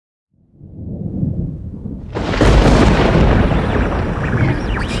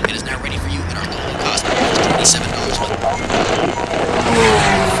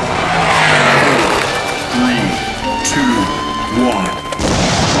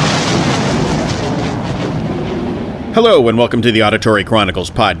Hello and welcome to the Auditory Chronicles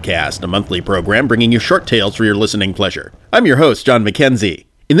podcast, a monthly program bringing you short tales for your listening pleasure. I'm your host, John McKenzie.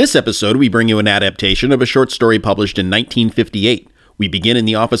 In this episode, we bring you an adaptation of a short story published in 1958. We begin in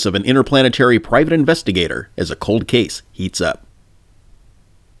the office of an interplanetary private investigator as a cold case heats up.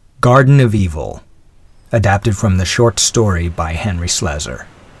 Garden of Evil, adapted from the short story by Henry Slezar.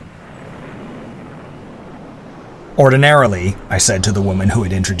 Ordinarily, I said to the woman who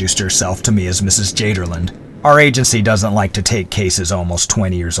had introduced herself to me as Mrs. Jaderland, our agency doesn't like to take cases almost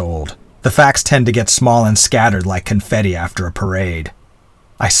 20 years old. The facts tend to get small and scattered like confetti after a parade.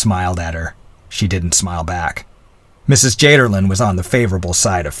 I smiled at her. She didn't smile back. Mrs. Jaderland was on the favorable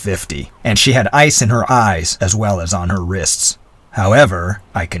side of 50, and she had ice in her eyes as well as on her wrists. However,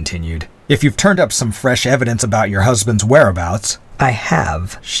 I continued, if you've turned up some fresh evidence about your husband's whereabouts... I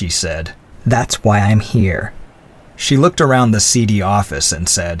have, she said. That's why I'm here. She looked around the seedy office and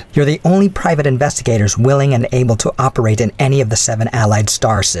said, You're the only private investigators willing and able to operate in any of the 7 allied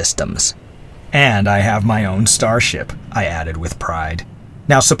star systems. And I have my own starship, I added with pride.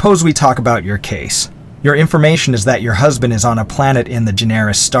 Now suppose we talk about your case. Your information is that your husband is on a planet in the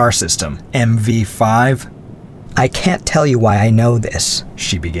Generis star system, MV5? I can't tell you why I know this,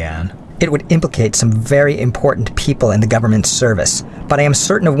 she began. It would implicate some very important people in the government service, but I am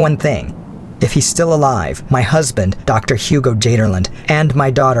certain of one thing. If he's still alive, my husband, Dr. Hugo Jaderland, and my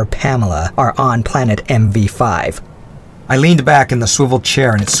daughter Pamela are on planet MV5. I leaned back in the swivel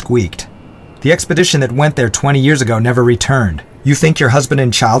chair and it squeaked. The expedition that went there 20 years ago never returned. You think your husband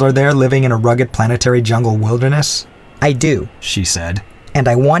and child are there living in a rugged planetary jungle wilderness? I do, she said. And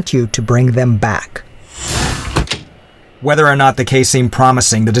I want you to bring them back. Whether or not the case seemed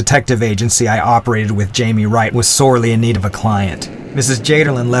promising, the detective agency I operated with, Jamie Wright, was sorely in need of a client. Mrs.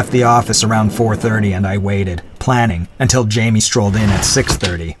 Jaderland left the office around 4:30 and I waited, planning, until Jamie strolled in at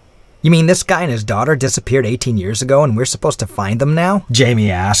 6:30. You mean this guy and his daughter disappeared 18 years ago and we're supposed to find them now? Jamie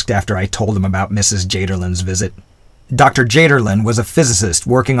asked after I told him about Mrs. Jaderland's visit. Dr. Jaderland was a physicist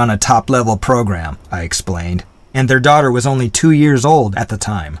working on a top-level program, I explained, and their daughter was only 2 years old at the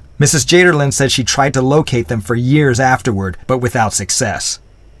time. Mrs. Jaderland said she tried to locate them for years afterward, but without success.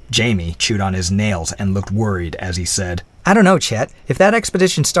 Jamie chewed on his nails and looked worried as he said, I don't know, Chet. If that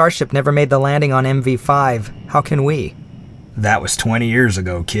expedition starship never made the landing on MV5, how can we? That was 20 years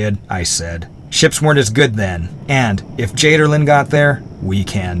ago, kid, I said. Ships weren't as good then, and if Jaderland got there, we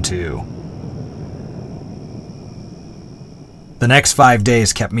can too. The next 5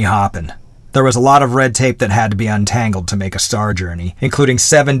 days kept me hopping. There was a lot of red tape that had to be untangled to make a star journey, including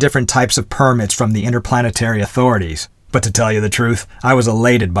 7 different types of permits from the interplanetary authorities. But to tell you the truth, I was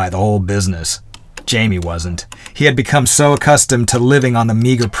elated by the whole business. Jamie wasn't. He had become so accustomed to living on the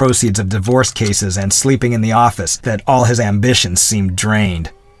meager proceeds of divorce cases and sleeping in the office that all his ambitions seemed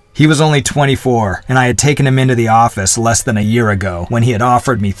drained. He was only 24, and I had taken him into the office less than a year ago when he had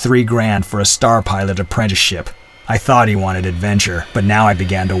offered me $3,000 for a star pilot apprenticeship. I thought he wanted adventure, but now I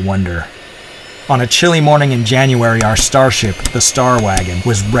began to wonder. On a chilly morning in January, our starship, the Star Wagon,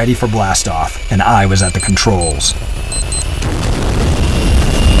 was ready for blastoff, and I was at the controls.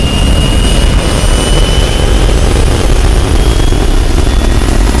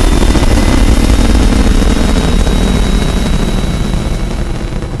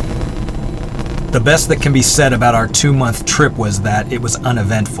 The best that can be said about our 2-month trip was that it was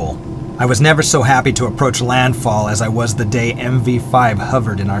uneventful. I was never so happy to approach landfall as I was the day MV5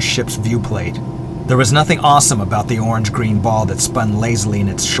 hovered in our ship's viewplate. There was nothing awesome about the orange-green ball that spun lazily in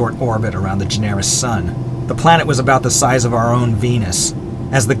its short orbit around the Generis sun. The planet was about the size of our own Venus.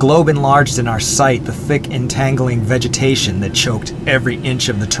 As the globe enlarged in our sight, the thick, entangling vegetation that choked every inch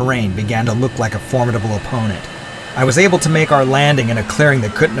of the terrain began to look like a formidable opponent. I was able to make our landing in a clearing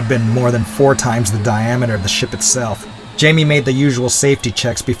that couldn't have been more than 4 times the diameter of the ship itself. Jamie made the usual safety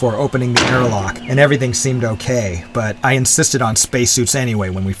checks before opening the airlock, and everything seemed okay, but I insisted on spacesuits anyway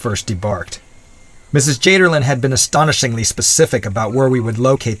when we first debarked. Mrs. Jaderland had been astonishingly specific about where we would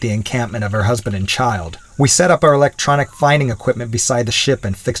locate the encampment of her husband and child. We set up our electronic finding equipment beside the ship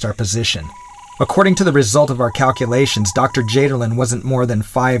and fixed our position. According to the result of our calculations, Dr. Jaderland wasn't more than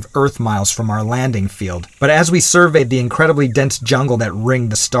 5 Earth miles from our landing field, but as we surveyed the incredibly dense jungle that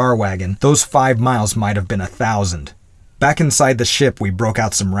ringed the Star Wagon, those 5 miles might have been 1,000. Back inside the ship, we broke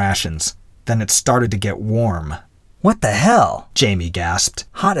out some rations. Then it started to get warm. What the hell? Jamie gasped.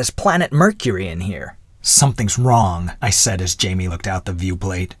 Hot as planet Mercury in here. Something's wrong, I said as Jamie looked out the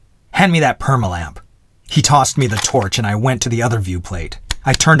viewplate. Hand me that permalamp. He tossed me the torch and I went to the other viewplate.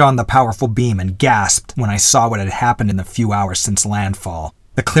 I turned on the powerful beam and gasped when I saw what had happened in the few hours since landfall.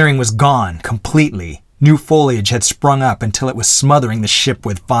 The clearing was gone, completely. New foliage had sprung up until it was smothering the ship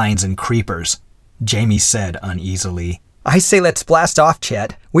with vines and creepers. Jamie said uneasily. I say let's blast off,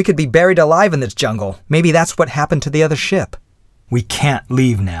 Chet. We could be buried alive in this jungle. Maybe that's what happened to the other ship. We can't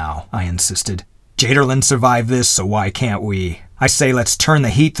leave now, I insisted. Jaderlin survived this, so why can't we? I say let's turn the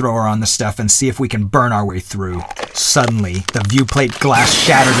heat thrower on the stuff and see if we can burn our way through. Suddenly, the viewplate glass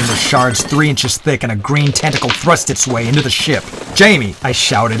shattered into shards 3 inches thick and a green tentacle thrust its way into the ship. Jamie, I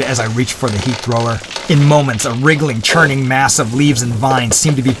shouted as I reached for the heat thrower. In moments, a wriggling, churning mass of leaves and vines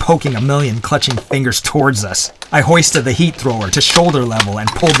seemed to be poking a million clutching fingers towards us. I hoisted the heat thrower to shoulder level and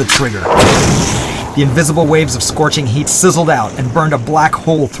pulled the trigger. The invisible waves of scorching heat sizzled out and burned a black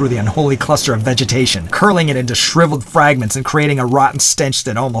hole through the unholy cluster of vegetation, curling it into shriveled fragments and creating a rotten stench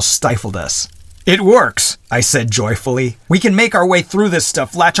that almost stifled us. It works, I said joyfully. We can make our way through this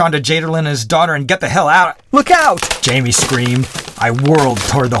stuff, latch onto Jaderlin and his daughter, and get the hell out. Look out! Jamie screamed. I whirled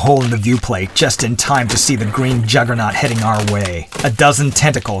toward the hole in the viewplate, just in time to see the green juggernaut heading our way. A dozen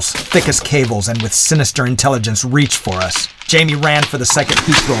tentacles, thick as cables and with sinister intelligence, reached for us. Jamie ran for the second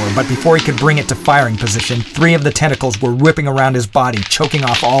heat thrower, but before he could bring it to firing position, 3 of the tentacles were whipping around his body, choking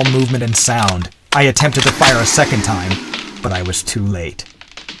off all movement and sound. I attempted to fire a second time, but I was too late.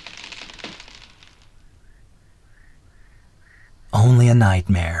 Only a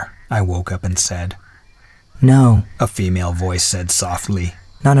nightmare, I woke up and said. No, A female voice said softly.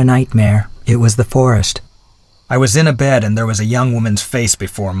 not a nightmare. It was the forest. I was in a bed and there was a young woman's face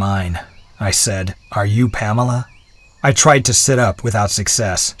before mine. I said, "Are you Pamela?" I tried to sit up without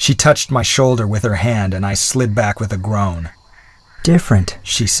success. She touched my shoulder with her hand and I slid back with a groan. Different,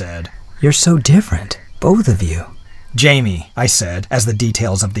 She said. You're so different, both of you. "Jamie," I said, as the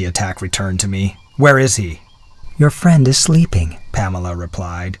details of the attack returned to me. "Where is he?" Your friend is sleeping. Pamela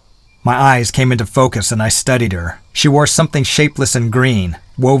replied. My eyes came into focus and I studied her. She wore something shapeless and green,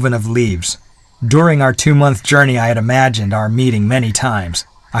 woven of leaves. During our 2-month journey, I had imagined our meeting many times.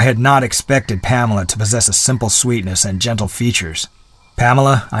 I had not expected Pamela to possess a simple sweetness and gentle features.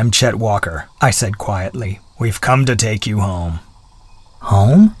 "Pamela, I'm Chet Walker," I said quietly. "We've come to take you home."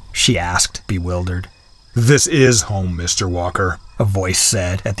 Home? She asked, bewildered. "This is home, Mr. Walker," A voice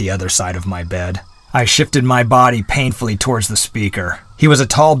said at the other side of my bed. I shifted my body painfully towards the speaker. He was a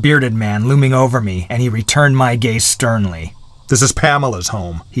tall, bearded man looming over me, and he returned my gaze sternly. "This is Pamela's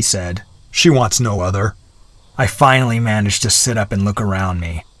home," He said. "She wants no other." I finally managed to sit up and look around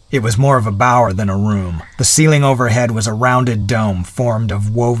me. It was more of a bower than a room. The ceiling overhead was a rounded dome formed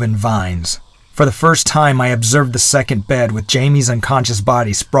of woven vines. For the first time, I observed the second bed with Jamie's unconscious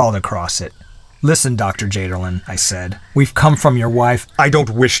body sprawled across it. "Listen, Dr. Jaderlin," I said. "We've come from your wife." "I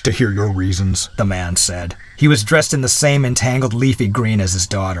don't wish to hear your reasons." The man said. He was dressed in the same entangled leafy green as his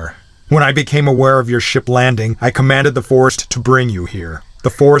daughter. "When I became aware of your ship landing, I commanded the forest to bring you here.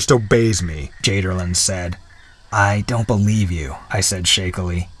 The forest obeys me." Jaderlin said. "I don't believe you," I said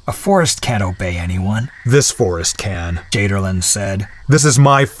shakily. "A forest can't obey anyone." "This forest can." Jaderlin said. "This is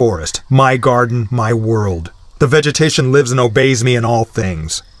my forest, my garden, my world. The vegetation lives and obeys me in all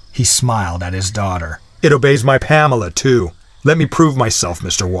things. He smiled at his daughter. It obeys my Pamela, too. Let me prove myself,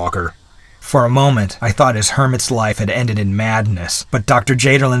 Mr. Walker." For a moment, I thought his hermit's life had ended in madness, but Dr.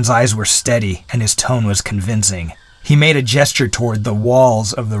 Jaderlin's eyes were steady, and his tone was convincing. He made a gesture toward the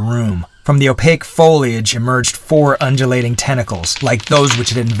walls of the room. From the opaque foliage emerged 4 undulating tentacles, like those which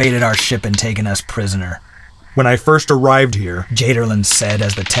had invaded our ship and taken us prisoner. "When I first arrived here," Jaderlin said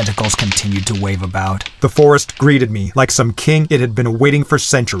as the tentacles continued to wave about. "the forest greeted me like some king it had been awaiting for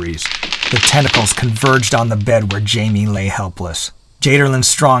centuries." The tentacles converged on the bed where Jamie lay helpless. Jaderlin's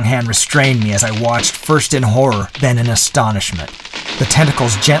strong hand restrained me as I watched first in horror, then in astonishment. The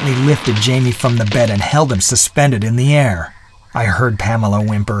tentacles gently lifted Jamie from the bed and held him suspended in the air. I heard Pamela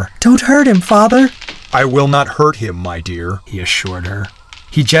whimper. Don't hurt him, Father. "I will not hurt him, my dear," he assured her.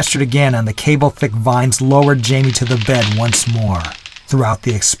 He gestured again, and the cable-thick vines lowered Jamie to the bed once more. Throughout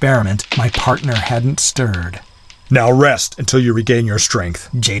the experiment, my partner hadn't stirred. "Now rest until you regain your strength.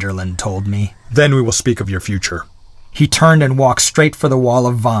 Jaderlin told me. Then we will speak of your future." He turned and walked straight for the wall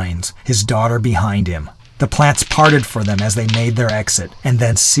of vines, his daughter behind him. The plants parted for them as they made their exit, and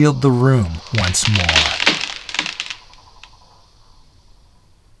then sealed the room once more.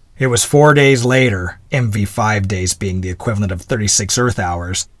 It was 4 days later, MV5 days being the equivalent of 36 Earth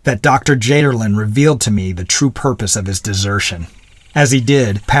hours, that Dr. Jaderlin revealed to me the true purpose of his desertion. As he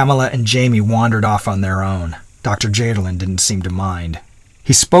did, Pamela and Jamie wandered off on their own. Dr. Jaderlin didn't seem to mind.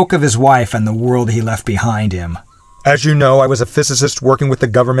 He spoke of his wife and the world he left behind him. "As you know, I was a physicist working with the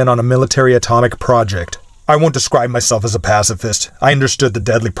government on a military atomic project. I won't describe myself as a pacifist. I understood the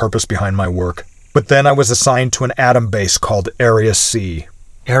deadly purpose behind my work. But then I was assigned to an atom base called Area C."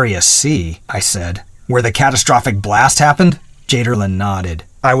 Area C, I said. Where the catastrophic blast happened? Jaderlin nodded.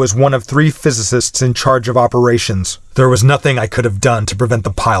 I was one of 3 physicists in charge of operations. There was nothing I could have done to prevent the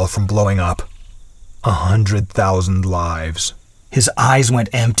pile from blowing up. 100,000 lives. His eyes went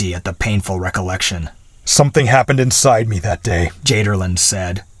empty at the painful recollection. Something happened inside me that day, Jaderland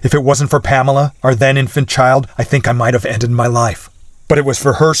said. If it wasn't for Pamela, our then infant child, I think I might have ended my life. But it was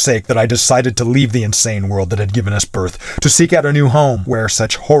for her sake that I decided to leave the insane world that had given us birth, to seek out a new home where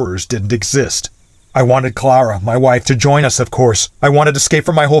such horrors didn't exist. I wanted Clara, my wife, to join us, of course. I wanted to escape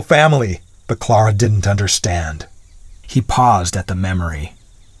from my whole family, but Clara didn't understand. He paused at the memory.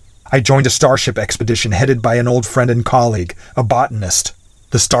 I joined a starship expedition headed by an old friend and colleague, a botanist.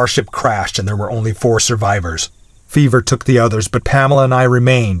 The starship crashed and there were only 4 survivors. Fever took the others, but Pamela and I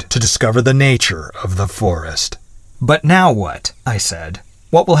remained to discover the nature of the forest. But now what? I said.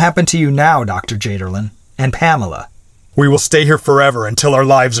 What will happen to you now, Dr. Jaderland? And Pamela? We will stay here forever until our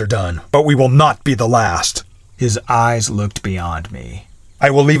lives are done, but we will not be the last. His eyes looked beyond me. I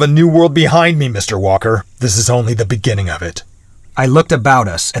will leave a new world behind me, Mr. Walker. This is only the beginning of it. I looked about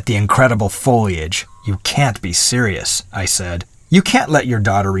us at the incredible foliage. You can't be serious, I said. You can't let your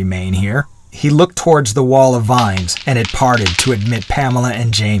daughter remain here. He looked towards the wall of vines, and it parted to admit Pamela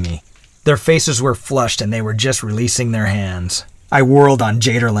and Jamie. Their faces were flushed, and they were just releasing their hands. I whirled on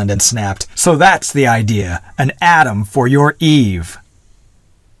Jaderland and snapped, "So that's the idea, an Adam for your Eve."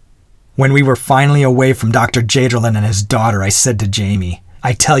 When we were finally away from Dr. Jaderland and his daughter, I said to Jamie,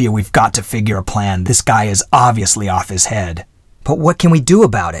 "I tell you, we've got to figure a plan. This guy is obviously off his head." But what can we do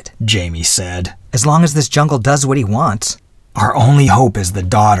about it? Jamie said. As long as this jungle does what he wants. Our only hope is the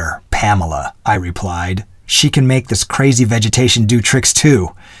daughter, Pamela, I replied. She can make this crazy vegetation do tricks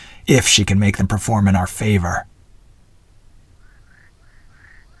too, if she can make them perform in our favor.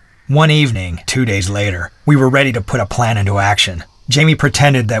 One evening, 2 days later, we were ready to put a plan into action. Jamie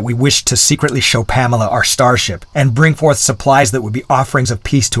pretended that we wished to secretly show Pamela our starship and bring forth supplies that would be offerings of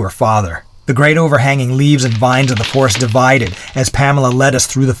peace to her father. The great overhanging leaves and vines of the forest divided as Pamela led us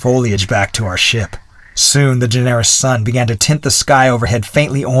through the foliage back to our ship. Soon the generous sun began to tint the sky overhead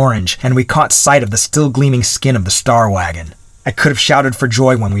faintly orange, and we caught sight of the still gleaming skin of the Star Wagon. I could have shouted for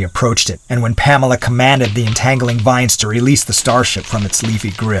joy when we approached it, and when Pamela commanded the entangling vines to release the starship from its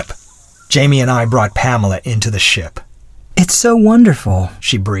leafy grip. Jamie and I brought Pamela into the ship. It's so wonderful,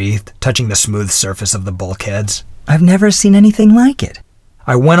 she breathed, touching the smooth surface of the bulkheads. I've never seen anything like it.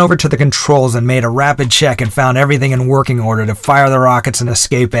 I went over to the controls and made a rapid check and found everything in working order to fire the rockets and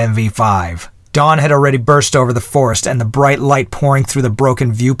escape MV5. Dawn had already burst over the forest, and the bright light pouring through the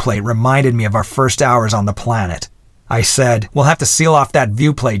broken viewplate reminded me of our first hours on the planet. I said, "We'll have to seal off that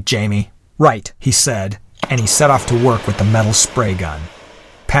viewplate, Jamie." "Right," he said, and he set off to work with the metal spray gun.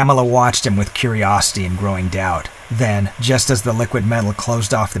 Pamela watched him with curiosity and growing doubt. Then, just as the liquid metal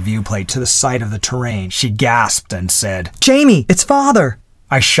closed off the viewplate to the side of the terrain, she gasped and said, "Jamie, it's Father!"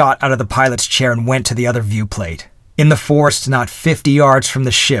 I shot out of the pilot's chair and went to the other viewplate. In the forest not 50 yards from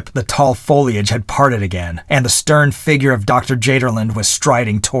the ship, the tall foliage had parted again, and the stern figure of Dr. Jaderland was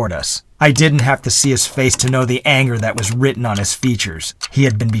striding toward us. I didn't have to see his face to know the anger that was written on his features. He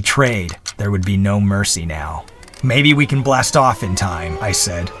had been betrayed. There would be no mercy now. "Maybe we can blast off in time," I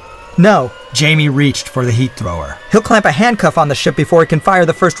said. "No." Jamie reached for the heat thrower. "He'll clamp a handcuff on the ship before he can fire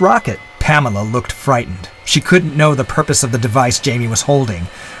the first rocket." Pamela looked frightened. She couldn't know the purpose of the device Jamie was holding,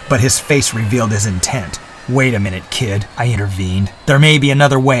 but his face revealed his intent. "Wait a minute, kid," I intervened. "There may be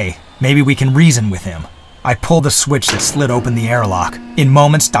another way. Maybe we can reason with him." I pulled the switch that slid open the airlock. In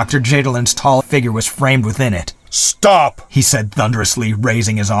moments, Dr. Jaderland's tall figure was framed within it. "Stop!" he said thunderously,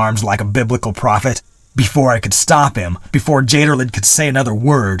 raising his arms like a biblical prophet. Before I could stop him, before Jaderland could say another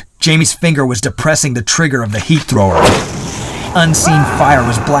word, Jamie's finger was depressing the trigger of the heat thrower. Unseen fire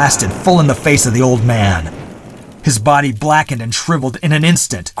was blasted full in the face of the old man. His body blackened and shriveled in an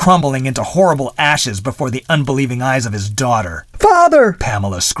instant, crumbling into horrible ashes before the unbelieving eyes of his daughter. "Father!"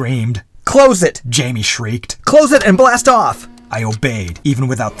 Pamela screamed. "Close it!" Jamie shrieked. "Close it and blast off!" I obeyed, even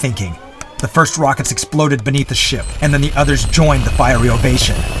without thinking. The first rockets exploded beneath the ship, and then the others joined the fiery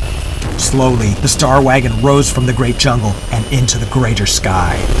ovation. Slowly, the Star Wagon rose from the great jungle and into the greater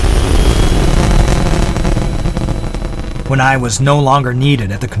sky. When I was no longer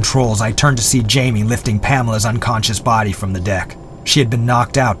needed at the controls, I turned to see Jamie lifting Pamela's unconscious body from the deck. She had been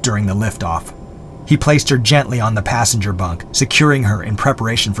knocked out during the liftoff. He placed her gently on the passenger bunk, securing her in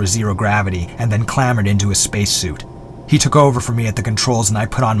preparation for zero gravity, and then clambered into his spacesuit. He took over for me at the controls and I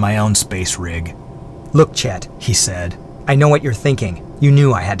put on my own space rig. "Look, Chet," he said. "I know what you're thinking. You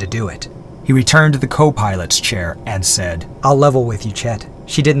knew I had to do it." He returned to the co-pilot's chair and said, "I'll level with you, Chet.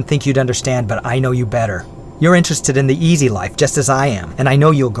 She didn't think you'd understand, but I know you better. You're interested in the easy life just as I am, and I know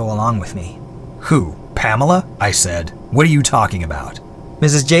you'll go along with me." "Who? Pamela?" I said. "What are you talking about?"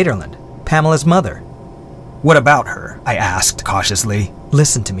 Mrs. Jaderland, Pamela's mother. What about her? I asked cautiously.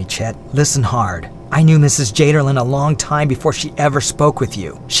 Listen to me, Chet. Listen hard. I knew Mrs. Jaderland a long time before she ever spoke with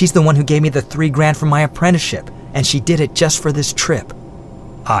you. She's the one who gave me the $3,000 from my apprenticeship, and she did it just for this trip.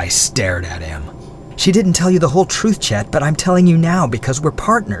 I stared at him. She didn't tell you the whole truth, Chet, but I'm telling you now because we're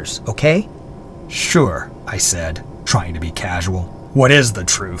partners, okay? Sure, I said, trying to be casual. What is the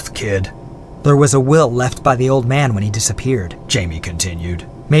truth, kid? There was a will left by the old man when he disappeared, Jamie continued.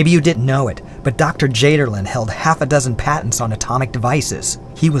 Maybe you didn't know it, but Dr. Jaderland held 6 patents on atomic devices.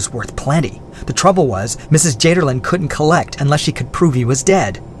 He was worth plenty. The trouble was, Mrs. Jaderland couldn't collect unless she could prove he was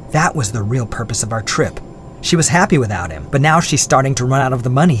dead. That was the real purpose of our trip. She was happy without him, but now she's starting to run out of the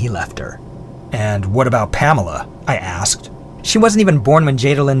money he left her. And what about Pamela? I asked. She wasn't even born when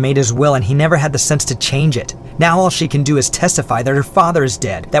Jaderland made his will, and he never had the sense to change it. Now all she can do is testify that her father is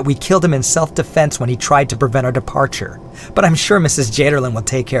dead, that we killed him in self-defense when he tried to prevent our departure. But I'm sure Mrs. Jaderland will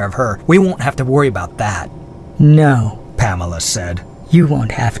take care of her. We won't have to worry about that. No, Pamela said. You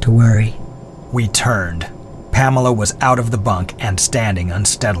won't have to worry. We turned. Pamela was out of the bunk and standing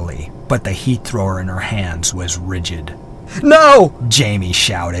unsteadily, but the heat thrower in her hands was rigid. No! Jamie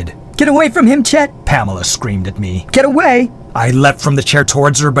shouted. Get away from him, Chet! Pamela screamed at me. Get away! I leapt from the chair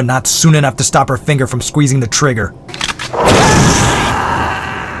towards her, but not soon enough to stop her finger from squeezing the trigger.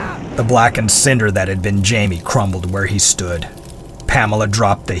 The blackened cinder that had been Jamie crumbled where he stood. Pamela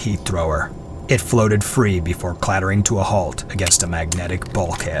dropped the heat thrower. It floated free before clattering to a halt against a magnetic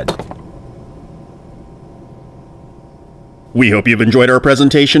bulkhead. We hope you've enjoyed our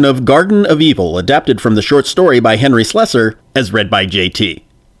presentation of Garden of Evil, adapted from the short story by Henry Slesar, as read by JT.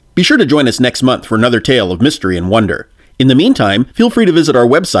 Be sure to join us next month for another tale of mystery and wonder. In the meantime, feel free to visit our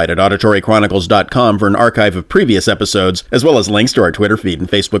website at auditorychronicles.com for an archive of previous episodes, as well as links to our Twitter feed and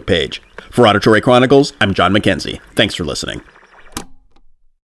Facebook page. For Auditory Chronicles, I'm John Mackenzie. Thanks for listening.